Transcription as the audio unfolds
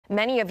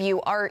Many of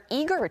you are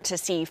eager to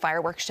see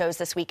fireworks shows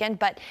this weekend,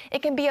 but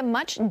it can be a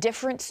much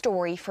different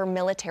story for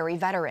military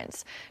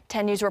veterans.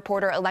 10 News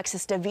reporter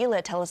Alexis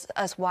Davila tells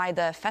us why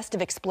the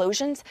festive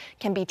explosions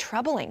can be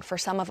troubling for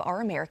some of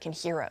our American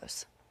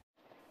heroes.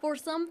 For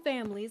some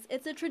families,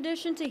 it's a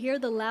tradition to hear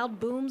the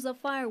loud booms of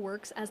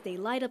fireworks as they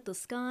light up the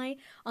sky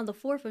on the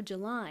 4th of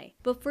July.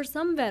 But for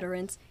some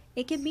veterans,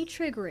 it can be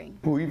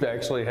triggering. We've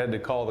actually had to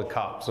call the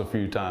cops a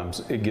few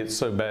times. It gets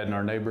so bad in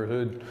our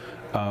neighborhood.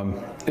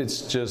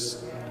 It's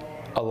just,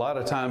 a lot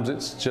of times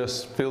it's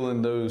just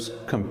feeling those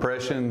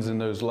compressions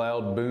and those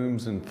loud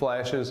booms and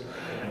flashes.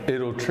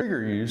 It'll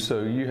trigger you,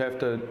 so you have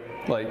to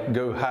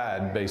go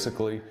hide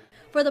basically.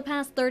 For the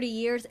past 30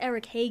 years,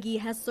 Eric Hagee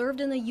has served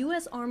in the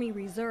U.S. Army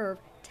Reserve,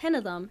 10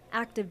 of them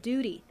active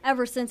duty.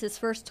 Ever since his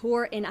first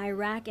tour in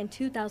Iraq in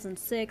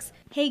 2006,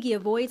 Hagee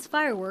avoids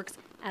fireworks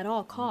at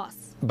all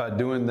costs. By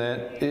doing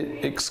that,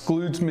 it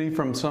excludes me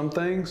from some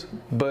things,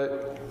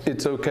 but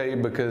it's okay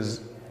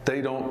because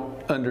they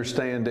don't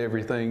understand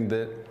everything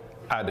that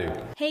I do.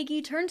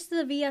 Hagee turns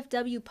to the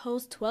VFW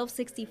Post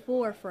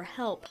 1264 for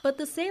help, but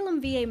the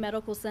Salem VA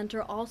Medical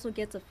Center also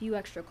gets a few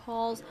extra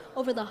calls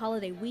over the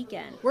holiday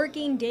weekend.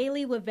 Working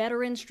daily with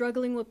veterans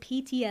struggling with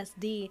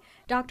PTSD,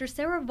 Dr.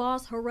 Sarah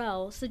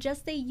Voss-Harrell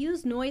suggests they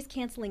use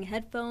noise-canceling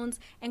headphones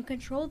and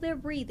control their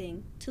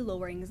breathing to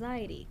lower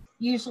anxiety.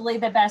 Usually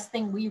the best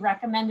thing we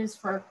recommend is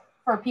for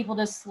people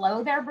to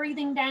slow their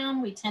breathing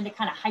down. We tend to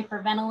kind of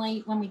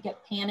hyperventilate when we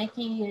get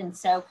panicky, and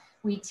so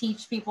we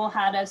teach people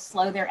how to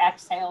slow their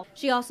exhale.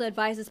 She also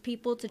advises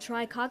people to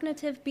try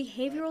cognitive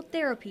behavioral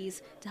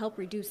therapies to help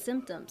reduce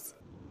symptoms.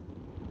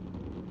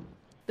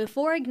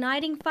 Before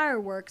igniting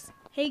fireworks,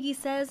 Hagee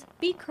says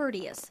be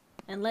courteous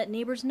and let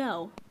neighbors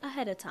know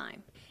ahead of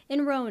time.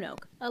 In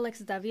Roanoke,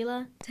 Alexis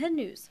Davila, 10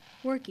 News,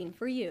 working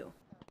for you.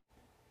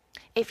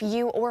 If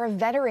you or a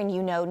veteran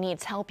you know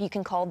needs help, you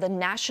can call the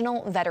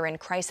National Veteran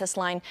Crisis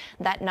Line.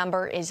 That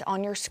number is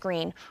on your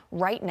screen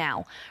right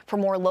now. For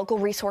more local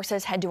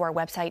resources, head to our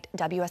website,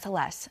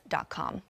 WSLS.com.